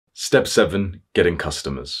Step 7, getting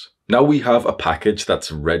customers. Now we have a package that's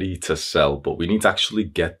ready to sell, but we need to actually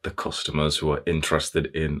get the customers who are interested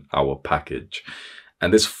in our package.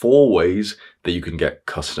 And there's 4 ways that you can get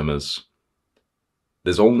customers.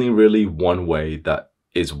 There's only really one way that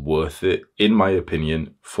is worth it, in my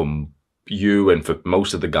opinion, for you and for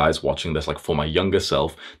most of the guys watching this. Like for my younger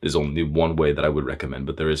self, there's only one way that I would recommend,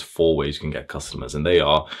 but there is 4 ways you can get customers, and they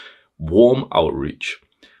are warm outreach.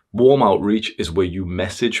 Warm outreach is where you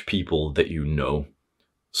message people that you know.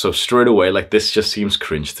 So straight away, like this just seems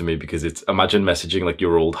cringe to me, because it's, imagine messaging like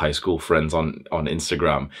your old high school friends on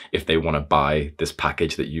Instagram if they want to buy this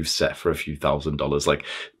package that you've set for a few $1,000s. Like,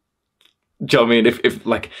 do you know what I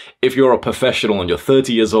mean? If you're a professional and you're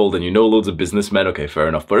 30 years old and you know loads of businessmen, okay, fair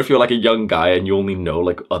enough. But if you're like a young guy and you only know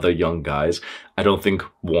like other young guys, I don't think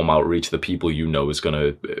warm outreach, the people you know, is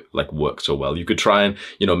gonna like work so well. You could try and,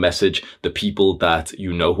 you know, message the people that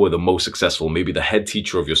you know who are the most successful, maybe the head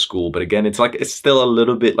teacher of your school. But again, it's still a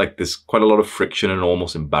little bit like there's quite a lot of friction and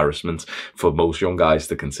almost embarrassment for most young guys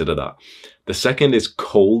to consider that. The second is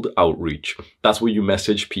cold outreach. That's where you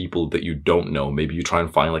message people that you don't know. Maybe you try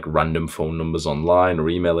and find like random phone numbers online or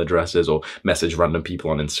email addresses, or message random people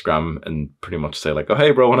on Instagram and pretty much say like, oh, hey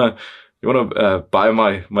bro, you wanna buy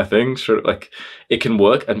my thing? Sure. Like, it can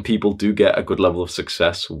work and people do get a good level of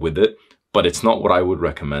success with it, but it's not what I would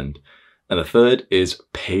recommend. And the third is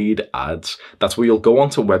paid ads. That's where you'll go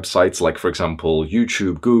onto websites like, for example,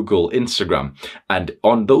 YouTube, Google, Instagram. And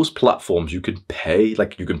on those platforms, you can pay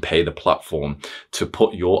the platform to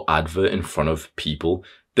put your advert in front of people.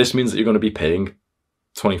 This means that you're going to be paying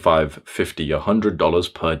 $25, $50,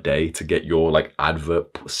 $100 per day to get your like advert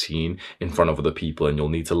seen in front of other people, and you'll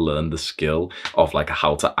need to learn the skill of like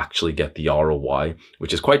how to actually get the ROI,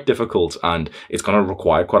 which is quite difficult, and it's going to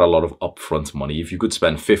require quite a lot of upfront money. If you could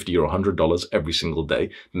spend $50 or $100 every single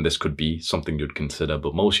day, then this could be something you'd consider,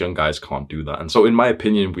 but most young guys can't do that. And so in my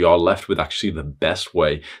opinion, we are left with actually the best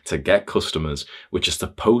way to get customers, which is to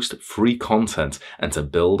post free content and to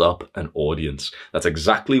build up an audience. That's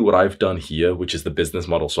exactly what I've done here, which is the business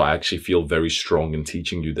model. So I actually feel very strong in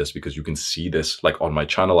teaching you this, because you can see this like on my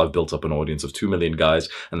channel. I've built up an audience of 2 million guys,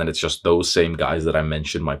 and then it's just those same guys that I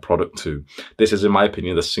mentioned my product to. This is, in my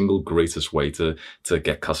opinion, the single greatest way to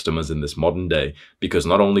get customers in this modern day, because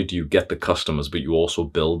not only do you get the customers, but you also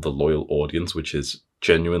build the loyal audience, which is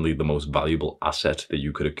genuinely the most valuable asset that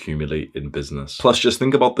you could accumulate in business. Plus, just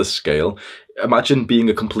think about the scale. Imagine being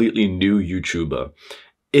a completely new YouTuber.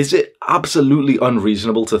 Is it absolutely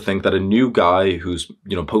unreasonable to think that a new guy who's,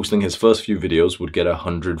 you know, posting his first few videos would get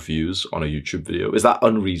 100 views on a YouTube video? Is that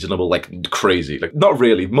unreasonable? Like crazy? Like, not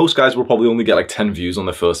really. Most guys will probably only get like 10 views on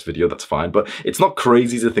their first video. That's fine. But it's not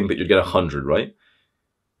crazy to think that you'd get 100, right?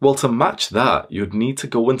 Well, to match that, you'd need to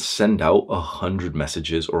go and send out 100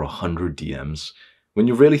 messages or 100 DMs. When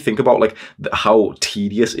you really think about like how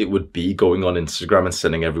tedious it would be going on Instagram and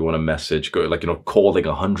sending everyone a message, like, you know, calling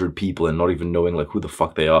 100 people and not even knowing like who the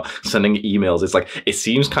fuck they are, sending emails. It's like, it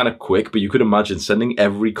seems kind of quick, but you could imagine sending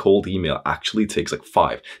every cold email actually takes like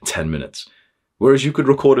 5-10 minutes. Whereas you could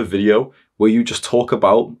record a video where you just talk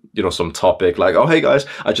about, you know, some topic like, oh, hey guys,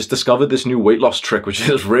 I just discovered this new weight loss trick, which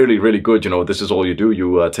is really, really good. You know, this is all you do.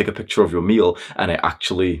 You take a picture of your meal, and it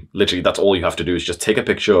actually, literally, that's all you have to do is just take a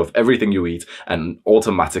picture of everything you eat, and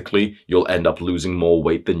automatically you'll end up losing more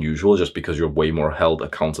weight than usual, just because you're way more held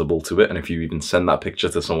accountable to it. And if you even send that picture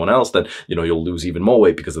to someone else, then, you know, you'll lose even more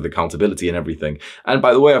weight because of the accountability and everything. And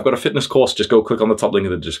by the way, I've got a fitness course. Just go click on the top link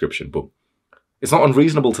in the description. But it's not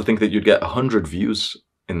unreasonable to think that you'd get 100 views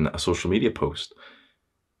in a social media post,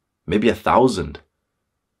 maybe 1,000.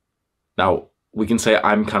 Now, we can say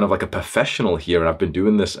I'm kind of like a professional here, and I've been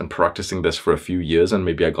doing this and practicing this for a few years, and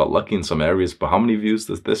maybe I got lucky in some areas, but how many views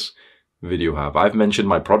does this video have? I've mentioned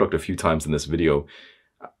my product a few times in this video.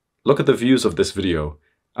 Look at the views of this video.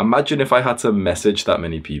 Imagine if I had to message that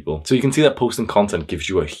many people. So you can see that posting content gives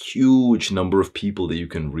you a huge number of people that you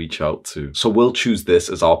can reach out to. So we'll choose this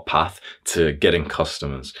as our path to getting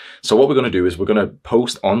customers. So what we're going to do is we're going to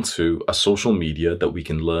post onto a social media that we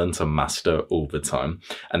can learn to master over time.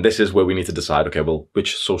 And this is where we need to decide, okay, well,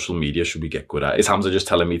 which social media should we get good at? Is Hamza just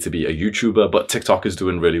telling me to be a YouTuber? But TikTok is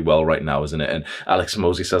doing really well right now, isn't it? And Alex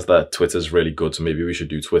Mosey says that Twitter's really good, so maybe we should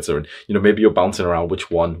do Twitter. And, you know, maybe you're bouncing around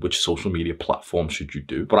which social media platform should you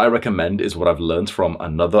do? What I recommend is what I've learned from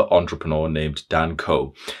another entrepreneur named Dan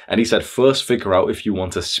Coe. And he said, first figure out if you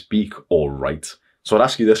want to speak or write. So I'd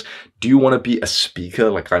ask you this, do you want to be a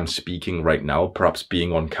speaker like I'm speaking right now, perhaps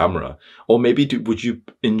being on camera? Or maybe would you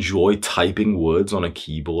enjoy typing words on a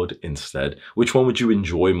keyboard instead? Which one would you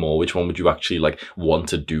enjoy more? Which one would you actually like want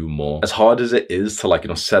to do more? As hard as it is to like, you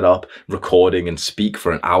know, set up recording and speak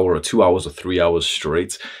for an hour or 2 hours or 3 hours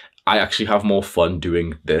straight, I actually have more fun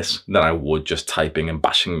doing this than I would just typing and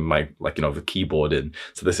bashing my, the keyboard in.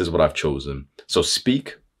 So this is what I've chosen. So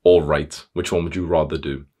speak or write. Which one would you rather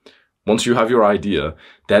do? Once you have your idea,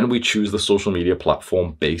 then we choose the social media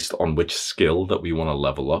platform based on which skill that we want to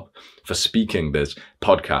level up. For speaking, there's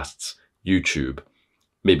podcasts, YouTube,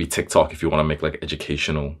 maybe TikTok if you want to make like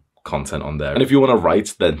educational content on there. And if you want to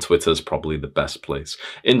write, then Twitter's probably the best place.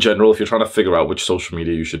 In general, if you're trying to figure out which social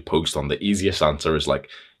media you should post on, the easiest answer is like,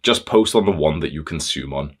 just post on the one that you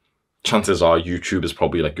consume on. Chances are YouTube is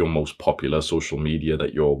probably like your most popular social media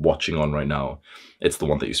that you're watching on right now. It's the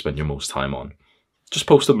one that you spend your most time on. Just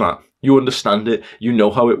post on that. You understand it. You know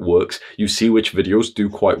how it works. You see which videos do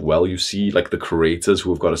quite well. You see like the creators who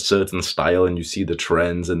have got a certain style, and you see the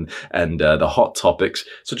trends and the hot topics.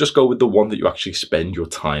 So just go with the one that you actually spend your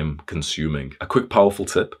time consuming. A quick powerful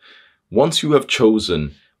tip. Once you have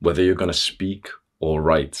chosen whether you're going to speak or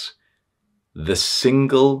write, the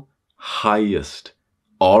single highest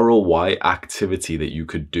ROI activity that you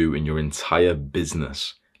could do in your entire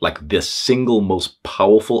business, like the single most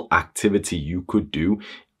powerful activity you could do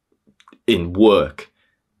in work,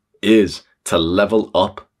 is to level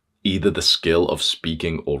up either the skill of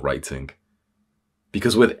speaking or writing.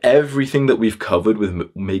 Because with everything that we've covered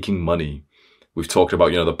with making money, we've talked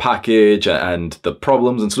about, the package and the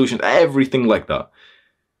problems and solutions, everything like that.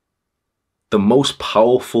 The most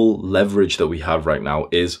powerful leverage that we have right now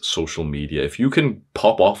is social media. If you can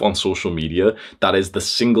pop off on social media, that is the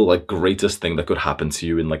single greatest thing that could happen to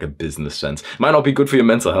you in like a business sense. It might not be good for your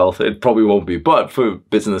mental health. It probably won't be, but for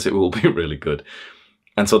business, it will be really good.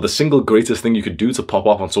 And so the single greatest thing you could do to pop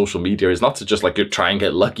off on social media is not to just try and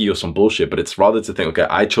get lucky or some bullshit, but it's rather to think, okay,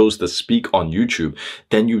 I chose to speak on YouTube.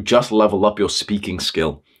 Then you just level up your speaking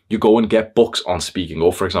skill. You go and get books on speaking,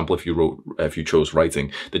 or for example, if you chose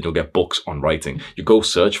writing, then you'll get books on writing. You go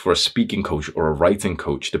search for a speaking coach or a writing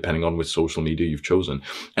coach, depending on which social media you've chosen,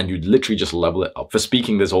 and you literally just level it up. For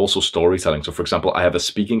speaking, there's also storytelling. So for example, I have a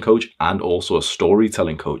speaking coach and also a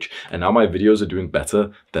storytelling coach, and now my videos are doing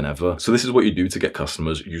better than ever. So this is what you do to get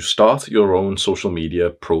customers. You start your own social media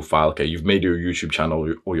profile. Okay, you've made your YouTube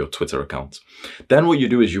channel or your Twitter account. Then what you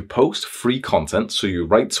do is you post free content. So you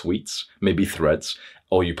write tweets, maybe threads,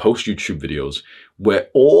 or you post YouTube videos where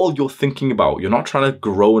all you're thinking about, you're not trying to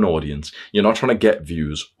grow an audience, you're not trying to get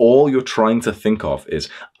views. All you're trying to think of is,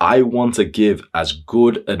 I want to give as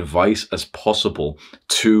good advice as possible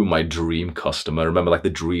to my dream customer. Remember, like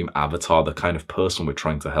the dream avatar, the kind of person we're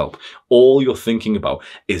trying to help. All you're thinking about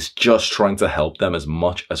is just trying to help them as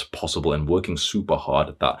much as possible and working super hard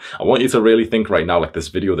at that. I want you to really think right now, like this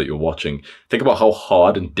video that you're watching, think about how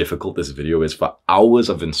hard and difficult this video is. For hours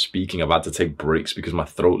I've been speaking, I've had to take breaks because my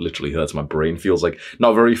throat literally hurts. My brain feels like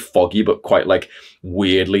not very foggy, but quite like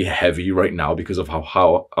weirdly heavy right now because of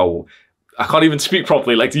how I can't even speak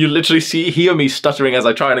properly. Like, you literally hear me stuttering as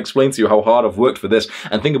I try and explain to you how hard I've worked for this.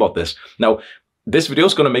 And think about this. Now, this video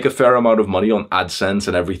is going to make a fair amount of money on AdSense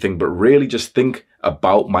and everything, but really just think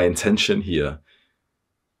about my intention here.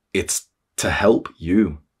 It's to help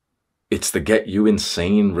you. It's to get you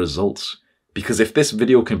insane results. Because if this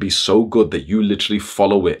video can be so good that you literally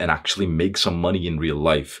follow it and actually make some money in real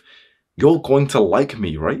life, you're going to like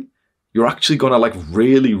me, right? You're actually going to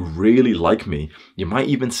really, really like me. You might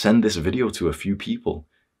even send this video to a few people.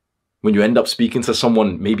 When you end up speaking to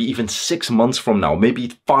someone, maybe even 6 months from now,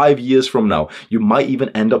 maybe 5 years from now, you might even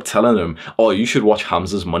end up telling them, oh, you should watch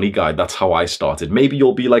Hamza's Money Guide. That's how I started. Maybe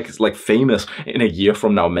you'll be like famous in a year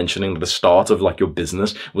from now, mentioning the start of your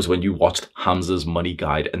business was when you watched Hamza's Money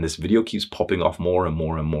Guide, and this video keeps popping off more and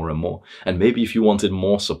more and more and more. And maybe if you wanted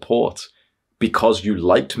more support, because you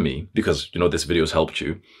liked me, because this video's helped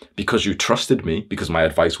you, because you trusted me, because my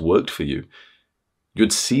advice worked for you,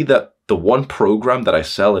 you'd see that the one program that I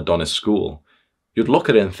sell at ADONIS School, you'd look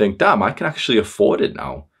at it and think, damn, I can actually afford it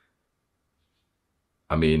now.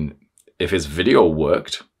 I mean, if his video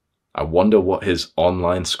worked, I wonder what his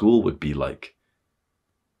online school would be like.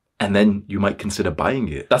 And then you might consider buying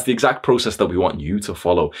it. That's the exact process that we want you to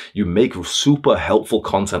follow. You make super helpful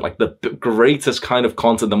content, like the greatest kind of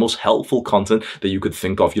content, the most helpful content that you could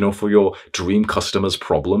think of, for your dream customers'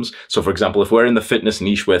 problems. So for example, if we're in the fitness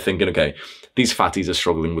niche, we're thinking, okay, these fatties are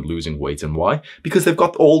struggling with losing weight. And why? Because they've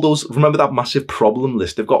got all those, remember that massive problem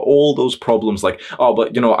list? They've got all those problems like, oh,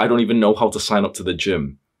 but I don't even know how to sign up to the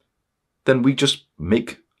gym. Then we just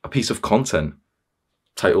make a piece of content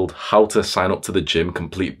titled How to Sign Up to the Gym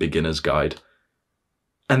Complete Beginner's Guide.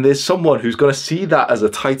 And there's someone who's going to see that as a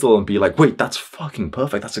title and be like, wait, that's fucking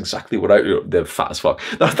perfect. That's exactly what they're fat as fuck.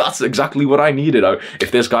 That's exactly what I needed.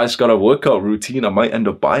 If this guy's got a workout routine, I might end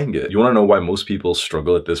up buying it. You want to know why most people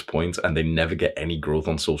struggle at this point and they never get any growth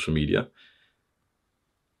on social media?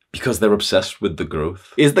 because they're obsessed with the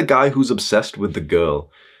growth. Is the guy who's obsessed with the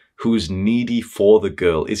girl, who's needy for the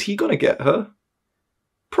girl, is he gonna get her?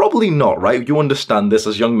 Probably not, right? You understand this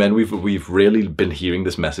as young men. We've really been hearing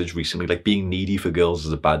this message recently, like being needy for girls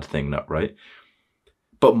is a bad thing, right?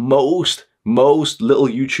 But most little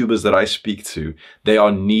YouTubers that I speak to, they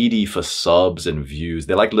are needy for subs and views.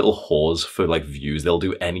 They're like little whores for like views. They'll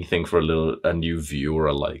do anything for a new view or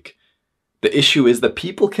a like. The issue is that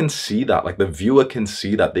people can see that, like the viewer can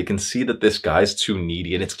see that. They can see that this guy's too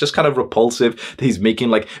needy and it's just kind of repulsive that he's making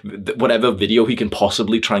like whatever video he can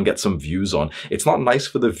possibly try and get some views on. It's not nice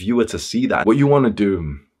for the viewer to see that. What you want to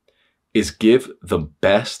do is give the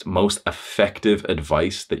best, most effective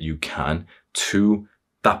advice that you can to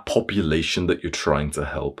that population that you're trying to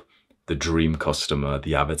help. The dream customer,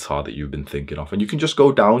 the avatar that you've been thinking of. And you can just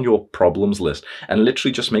go down your problems list and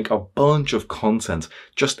literally just make a bunch of content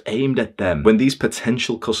just aimed at them. When these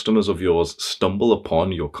potential customers of yours stumble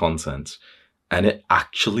upon your content and it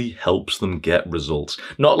actually helps them get results,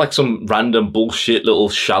 not like some random bullshit little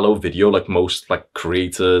shallow video like most like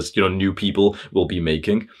creators, you know, new people will be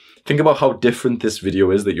making. Think about how different this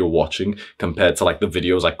video is that you're watching compared to like the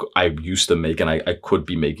videos I used to make and I could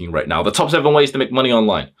be making right now. The top 7 ways to make money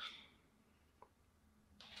online.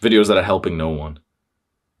 Videos that are helping no one.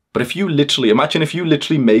 But if you literally, imagine if you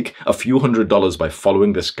literally make a few $100s by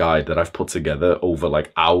following this guide that I've put together over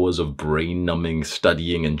like hours of brain numbing,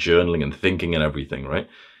 studying and journaling and thinking and everything, right?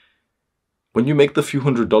 When you make the few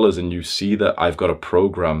 $100s and you see that I've got a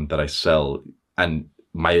program that I sell and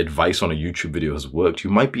my advice on a YouTube video has worked, you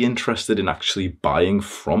might be interested in actually buying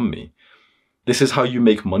from me. This is how you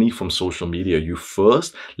make money from social media. You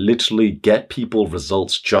first literally get people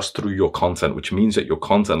results just through your content, which means that your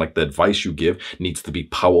content, like the advice you give, needs to be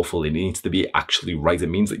powerful. It needs to be actually right. It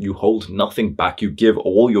means that you hold nothing back. You give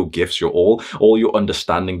all your gifts, all your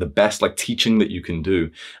understanding, the best like teaching that you can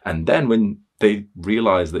do. And then when they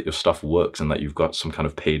realize that your stuff works and that you've got some kind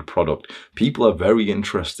of paid product, people are very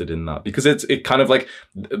interested in that because it kind of like,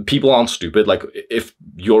 people aren't stupid. Like if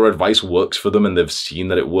your advice works for them and they've seen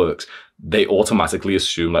that it works, they automatically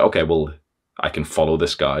assume like, okay, well, I can follow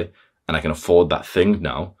this guy and I can afford that thing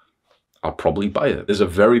now. I'll probably buy it. There's a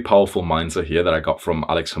very powerful mindset here that I got from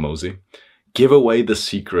Alex Hormozi. Give away the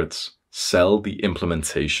secrets, sell the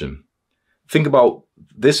implementation. Think about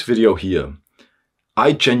this video here.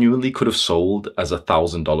 I genuinely could have sold as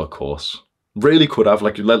 $1,000 course. Really could have,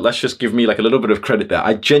 like, let's just give me like a little bit of credit there.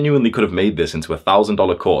 I genuinely could have made this into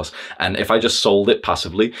 $1,000 course. And if I just sold it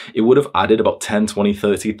passively, it would have added about 10, 20,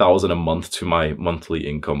 30,000 a month to my monthly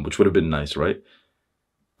income, which would have been nice, right?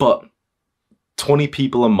 But 20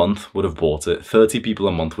 people a month would have bought it. 30 people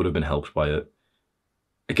a month would have been helped by it.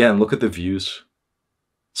 Again, look at the views.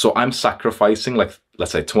 So I'm sacrificing like,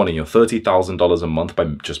 let's say 20 or $30,000 a month by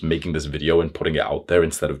just making this video and putting it out there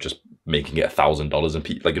instead of just making it $1,000 and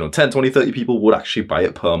people, like, you know, 10, 20, 30 people would actually buy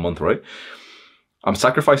it per month, right? I'm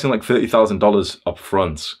sacrificing like $30,000 up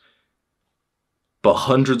front, but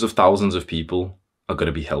hundreds of thousands of people are going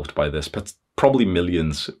to be helped by this, but probably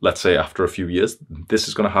millions. Let's say after a few years, this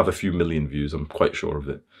is going to have a few million views. I'm quite sure of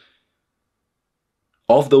it.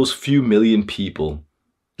 Of those few million people,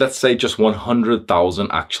 let's say just 100,000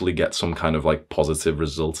 actually get some kind of like positive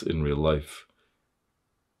result in real life.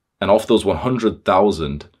 And of those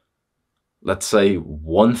 100,000, let's say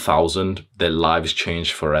 1,000, their lives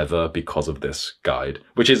changed forever because of this guide,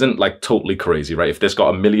 which isn't like totally crazy, right? If this got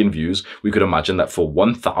 1 million views, we could imagine that for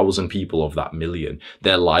 1,000 people of that million,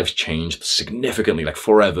 their lives changed significantly, like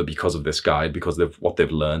forever because of this guide, because of what they've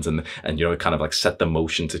learned and you know, kind of like set the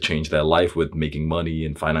motion to change their life with making money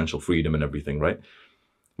and financial freedom and everything, right?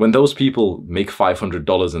 When those people make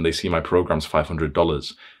 $500 and they see my program's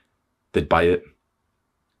 $500, they'd buy it.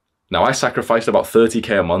 Now I sacrificed about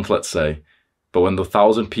 30K a month, let's say, but when the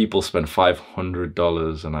 1,000 people spend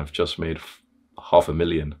 $500 and I've just made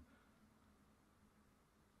 $500,000,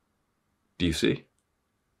 do you see?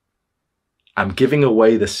 I'm giving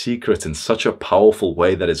away the secret in such a powerful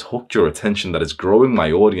way that has hooked your attention, that is growing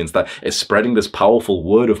my audience, that is spreading this powerful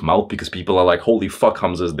word of mouth because people are like, holy fuck,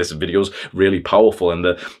 Hamza, this video's really powerful. And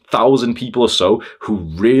the 1,000 people or so who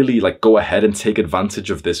really like go ahead and take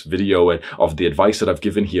advantage of this video and of the advice that I've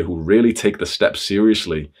given here, who really take the steps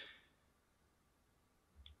seriously,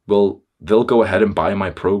 well, they'll go ahead and buy my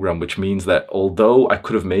program, which means that although I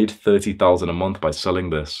could have made 30,000 a month by selling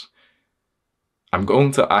this, I'm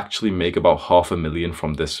going to actually make about $500,000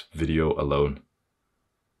 from this video alone.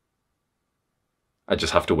 I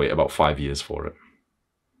just have to wait about 5 years for it.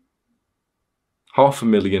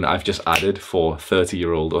 $500,000 I've just added for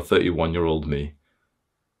 30-year-old or 31-year-old me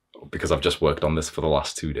because I've just worked on this for the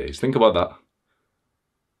last 2 days. Think about that.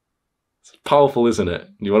 It's powerful, isn't it?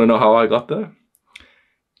 You want to know how I got there?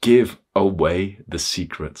 Give away the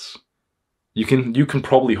secrets. You can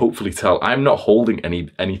probably hopefully tell I'm not holding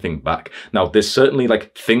anything back. Now, there's certainly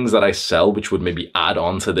like things that I sell which would maybe add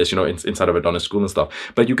on to this, you know, inside of Adonis School and stuff.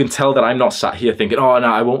 But you can tell that I'm not sat here thinking, oh, no,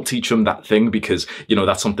 I won't teach them that thing because, you know,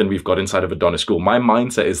 that's something we've got inside of Adonis School. My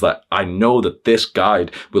mindset is that I know that this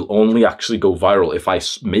guide will only actually go viral if I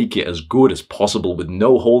make it as good as possible with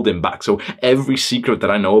no holding back. So every secret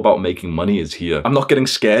that I know about making money is here. I'm not getting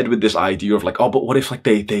scared with this idea of like, oh, but what if like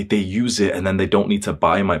they use it and then they don't need to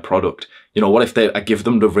buy my product? You know, what if I give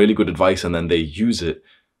them the really good advice and then they use it?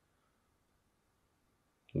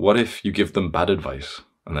 What if you give them bad advice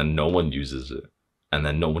and then no one uses it? And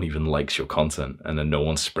then no one even likes your content and then no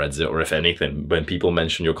one spreads it? Or if anything, when people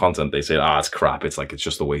mention your content, they say, ah, it's crap. It's like, it's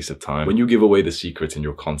just a waste of time. When you give away the secret in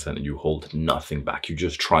your content and you hold nothing back, you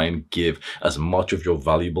just try and give as much of your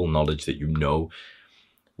valuable knowledge that you know,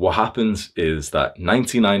 what happens is that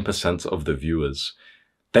 99% of the viewers,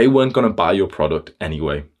 they weren't going to buy your product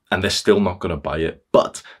anyway. And they're still not going to buy it.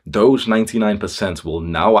 But those 99% will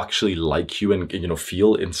now actually like you and, you know,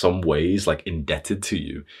 feel in some ways like indebted to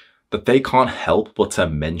you, that they can't help but to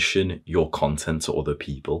mention your content to other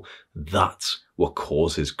people. That's what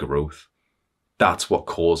causes growth. That's what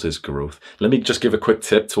causes growth. Let me just give a quick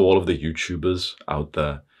tip to all of the YouTubers out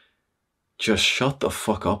there. Just shut the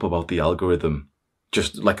fuck up about the algorithm.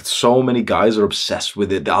 Just like so many guys are obsessed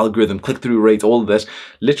with it, the algorithm, click-through rate, all of this.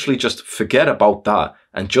 Literally just forget about that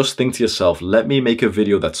and just think to yourself, let me make a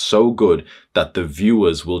video that's so good that the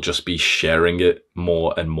viewers will just be sharing it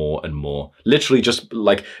more and more and more. Literally just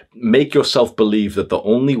like make yourself believe that the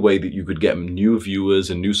only way that you could get new viewers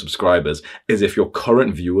and new subscribers is if your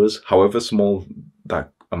current viewers, however small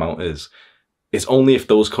that amount is only if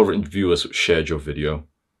those current viewers shared your video.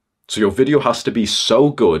 So your video has to be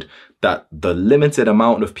so good that the limited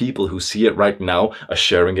amount of people who see it right now are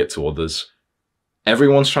sharing it to others.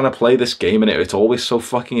 Everyone's trying to play this game and it's always so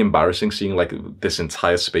fucking embarrassing seeing like this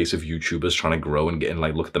entire space of YouTubers trying to grow and getting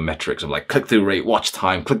like, look at the metrics of like click-through rate, watch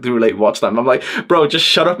time, click-through rate, watch time. I'm like, bro, just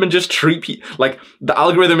shut up and just treat people. Like the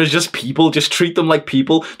algorithm is just people, just treat them like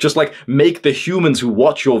people. Just like make the humans who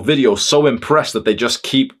watch your video so impressed that they just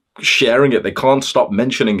keep sharing it. They can't stop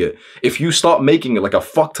mentioning it. If you start making like a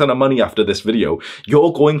fuck ton of money after this video,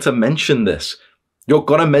 you're going to mention this. You're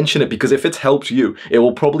gonna mention it because if it's helped you, it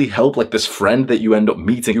will probably help like this friend that you end up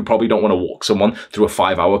meeting. You probably don't want to walk someone through a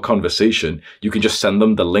 5-hour conversation. You can just send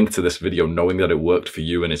them the link to this video knowing that it worked for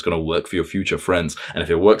you and it's going to work for your future friends. And if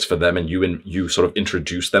it works for them and you sort of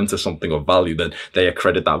introduce them to something of value, then they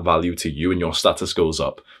accredit that value to you and your status goes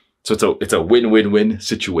up. So it's a win-win-win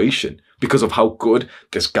situation because of how good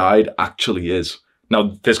this guide actually is.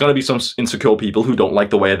 Now, there's going to be some insecure people who don't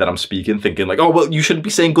like the way that I'm speaking, thinking like, oh, well, you shouldn't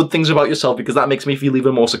be saying good things about yourself because that makes me feel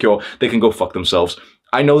even more secure. They can go fuck themselves.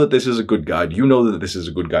 I know that this is a good guide. You know that this is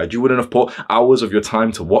a good guide. You wouldn't have put hours of your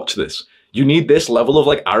time to watch this. You need this level of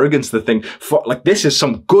like arrogance to think, like, this is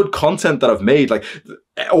some good content that I've made. Like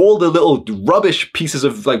all the little rubbish pieces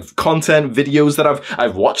of like content, videos that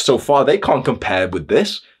I've watched so far, they can't compare with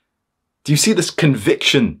this. Do you see this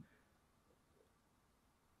conviction?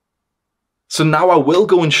 So now I will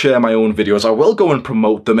go and share my own videos. I will go and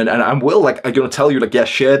promote them. And I will like, I'm going to tell you like, yeah,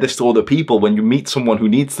 share this to other people. When you meet someone who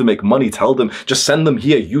needs to make money, tell them, just send them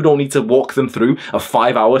here. You don't need to walk them through a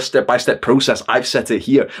 5-hour step-by-step process. I've set it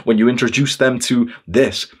here. When you introduce them to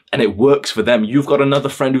this and it works for them, you've got another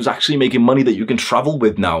friend who's actually making money that you can travel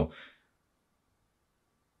with now.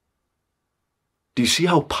 Do you see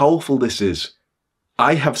how powerful this is?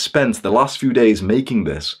 I have spent the last few days making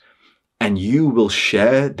this, and you will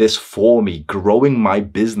share this for me, growing my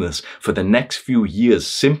business for the next few years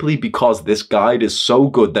simply because this guide is so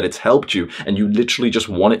good that it's helped you and you literally just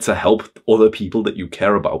want it to help other people that you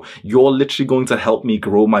care about. You're literally going to help me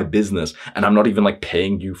grow my business and I'm not even like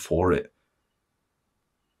paying you for it.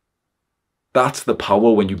 That's the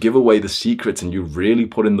power when you give away the secrets and you really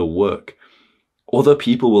put in the work. Other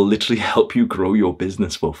people will literally help you grow your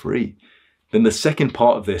business for free. Then the second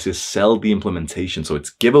part of this is sell the implementation. So it's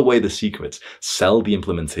give away the secrets, sell the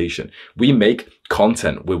implementation. We make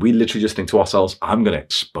content where we literally just think to ourselves, I'm going to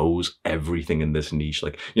expose everything in this niche.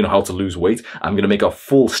 Like, you know, how to lose weight. I'm going to make a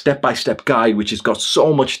full step-by-step guide, which has got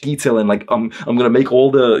so much detail. And like, I'm going to make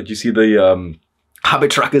all the, you see the,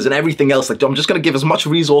 habit trackers and everything else. Like, I'm just going to give as much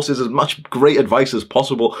resources, as much great advice as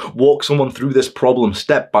possible, walk someone through this problem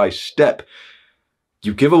step by step.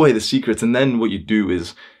 You give away the secrets. And then what you do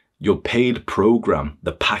is, your paid program,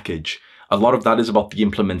 the package, A lot of that is about the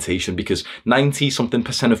implementation, because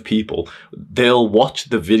 90-something% of people, they'll watch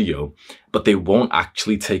the video, but they won't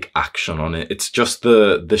actually take action on it. It's just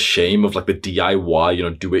the shame of like the DIY, you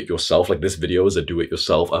know, do it yourself. Like this video is a do it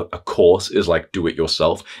yourself. A course is like do it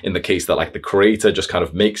yourself, in the case that like the creator just kind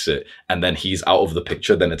of makes it and then he's out of the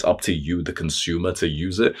picture. Then it's up to you, the consumer, to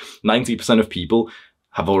use it. 90% of people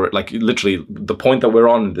have already, like literally the point that we're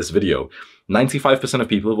on in this video, 95% of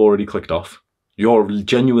people have already clicked off. You're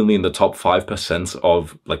genuinely in the top 5%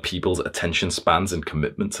 of like people's attention spans and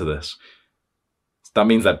commitment to this. That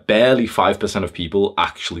means that barely 5% of people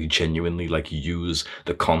actually genuinely like use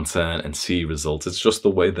the content and see results. It's just the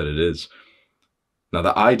way that it is. Now,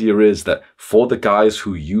 the idea is that for the guys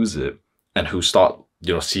who use it and who start,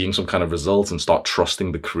 you know, seeing some kind of results and start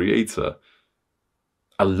trusting the creator,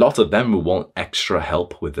 a lot of them will want extra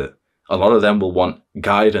help with it. A lot of them will want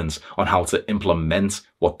guidance on how to implement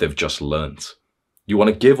what they've just learned. You want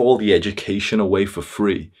to give all the education away for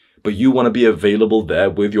free, but you want to be available there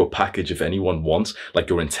with your package if anyone wants like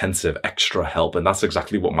your intensive extra help. And that's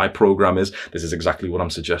exactly what my program is. This is exactly what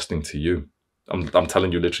I'm suggesting to you. I'm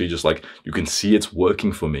telling you literally, just like, you can see it's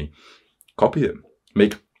working for me. Copy it.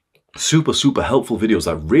 Make super, super helpful videos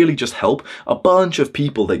that really just help a bunch of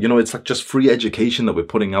people that, you know, it's like just free education that we're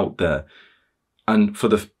putting out there. And for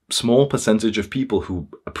the small percentage of people who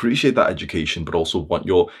appreciate that education, but also want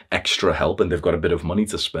your extra help and they've got a bit of money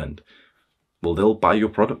to spend, well, they'll buy your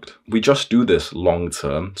product. We just do this long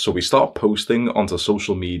term. So we start posting onto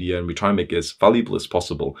social media and we try and make it as valuable as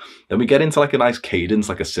possible. Then we get into like a nice cadence,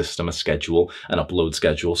 like a system, a schedule, an upload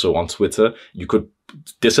schedule. So on Twitter, you could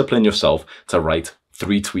discipline yourself to write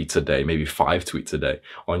 3 tweets a day, maybe 5 tweets a day.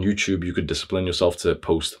 On YouTube, you could discipline yourself to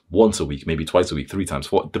post once a week, maybe twice a week, 3 times.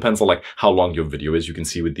 It depends on like how long your video is. You can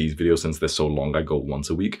see with these videos, since they're so long, I go once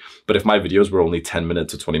a week. But if my videos were only 10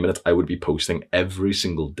 minutes to 20 minutes, I would be posting every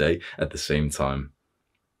single day at the same time.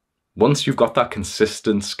 Once you've got that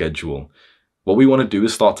consistent schedule, what we want to do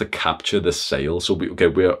is start to capture the sale. So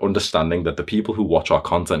we're understanding that the people who watch our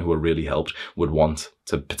content who are really helped would want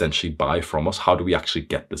to potentially buy from us. How do we actually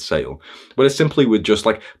get the sale? But it's simply with just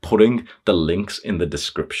like putting the links in the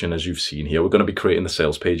description, as you've seen here. We're going to be creating the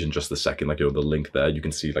sales page in just a second. Like, you know, the link there, you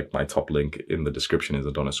can see like my top link in the description is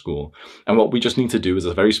ADONIS School. And what we just need to do is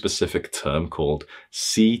a very specific term called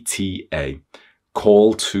CTA,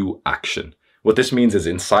 call to action. What this means is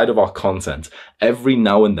inside of our content, every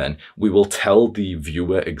now and then, we will tell the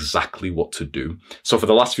viewer exactly what to do. So for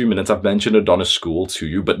the last few minutes, I've mentioned ADONIS School to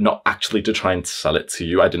you, but not actually to try and sell it to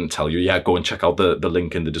you. I didn't tell you, yeah, go and check out the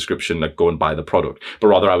link in the description, like go and buy the product. But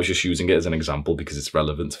rather, I was just using it as an example because it's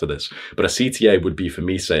relevant for this. But a CTA would be for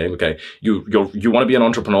me saying, okay, you want to be an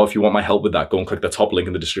entrepreneur. If you want my help with that, go and click the top link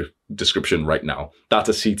in the description right now. That's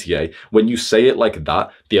a CTA. When you say it like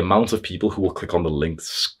that, the amount of people who will click on the link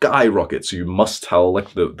skyrockets. So you must tell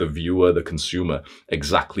like the viewer, the consumer,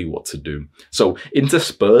 exactly what to do. So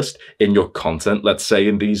interspersed in your content, let's say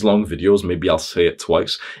in these long videos, maybe I'll say it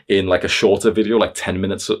twice. In like a shorter video, like 10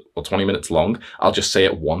 minutes or 20 minutes long, I'll just say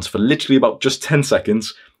it once for literally about just 10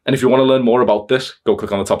 seconds. And if you want to learn more about this, go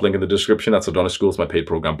click on the top link in the description. That's ADONIS School. It's my paid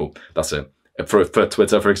program. Boom. That's it. For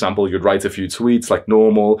Twitter, for example, you'd write a few tweets like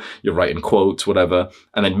normal, you're writing quotes, whatever.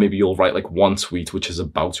 And then maybe you'll write like one tweet, which is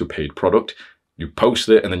about your paid product. You post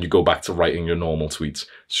it and then you go back to writing your normal tweets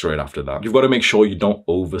straight after that. You've got to make sure you don't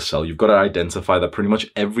oversell. You've got to identify that pretty much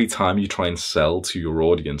every time you try and sell to your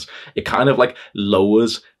audience, it kind of like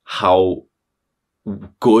lowers how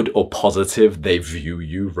good or positive they view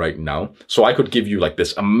you right now. So I could give you like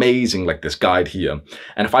this amazing, like this guide here.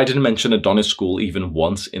 And if I didn't mention ADONIS School even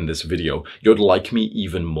once in this video, you'd like me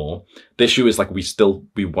even more. The issue is like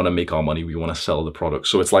we want to make our money. We want to sell the product.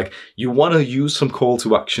 So it's like you want to use some call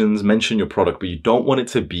to actions, mention your product, but you don't want it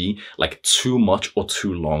to be like too much or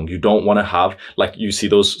too long. You don't want to have like, you see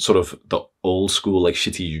those sort of the old school like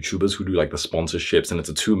shitty YouTubers who do like the sponsorships and it's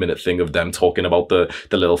a 2-minute thing of them talking about the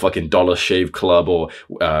little fucking Dollar Shave Club or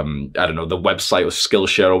I don't know, the website or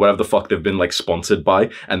Skillshare or whatever the fuck they've been like sponsored by,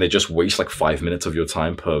 and they just waste like 5 minutes of your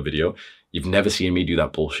time per video. You've never seen me do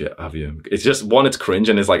that bullshit, have you? It's just, one, it's cringe,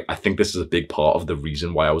 and it's like, I think this is a big part of the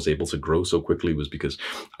reason why I was able to grow so quickly was because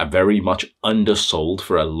I very much undersold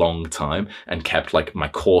for a long time and kept like my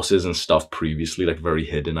courses and stuff previously like very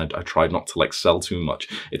hidden. I tried not to like sell too much.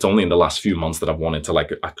 It's only in the last few months that I've wanted to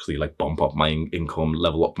like actually like bump up my income,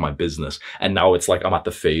 level up my business. And now it's like I'm at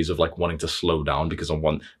the phase of like wanting to slow down because I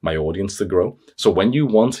want my audience to grow. So when you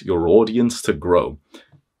want your audience to grow,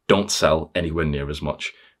 don't sell anywhere near as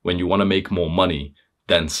much. When you want to make more money,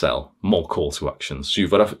 then sell, more call to actions. So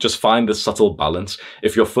you've got to just find the subtle balance.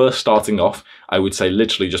 If you're first starting off, I would say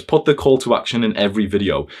literally just put the call to action in every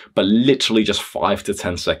video, but literally just 5 to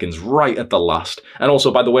 10 seconds right at the last. And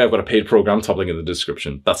also, by the way, I've got a paid program, top link in the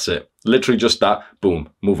description. That's it. Literally just that, boom,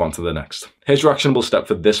 move on to the next. Here's your actionable step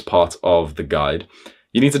for this part of the guide.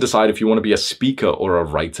 You need to decide if you want to be a speaker or a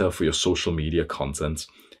writer for your social media content.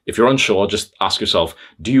 If you're unsure, just ask yourself,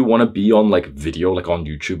 do you want to be on like video, like on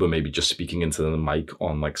YouTube, or maybe just speaking into the mic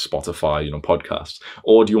on like Spotify, podcasts?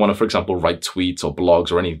 Or do you want to, for example, write tweets or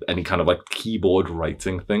blogs or any kind of like keyboard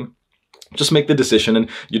writing thing? Just make the decision, and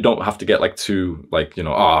you don't have to get like too like,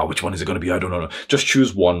 which one is it going to be? I don't know. Just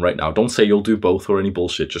choose one right now. Don't say you'll do both or any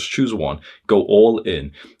bullshit. Just choose one, go all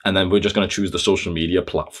in. And then we're just going to choose the social media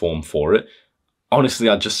platform for it. Honestly,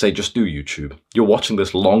 I'd just say just do YouTube. You're watching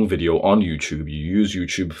this long video on YouTube. You use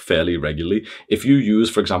YouTube fairly regularly. If you use,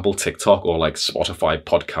 for example, TikTok or like Spotify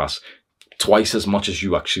podcasts twice as much as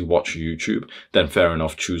you actually watch YouTube, then fair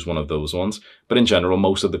enough, choose one of those ones. But in general,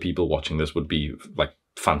 most of the people watching this would be like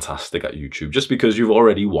fantastic at YouTube, just because you've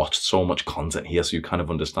already watched so much content here, so you kind of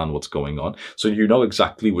understand what's going on. So you know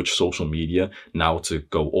exactly which social media now to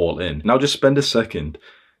go all in. Now just spend a second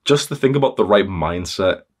just to think about the right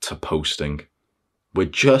mindset to posting. We're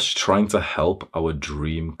just trying to help our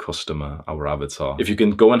dream customer, our avatar. If you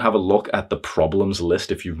can go and have a look at the problems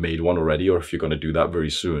list, if you've made one already, or if you're going to do that very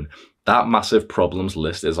soon, that massive problems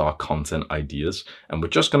list is our content ideas. And we're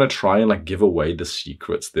just going to try and like give away the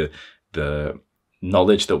secrets, the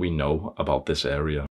knowledge that we know about this area.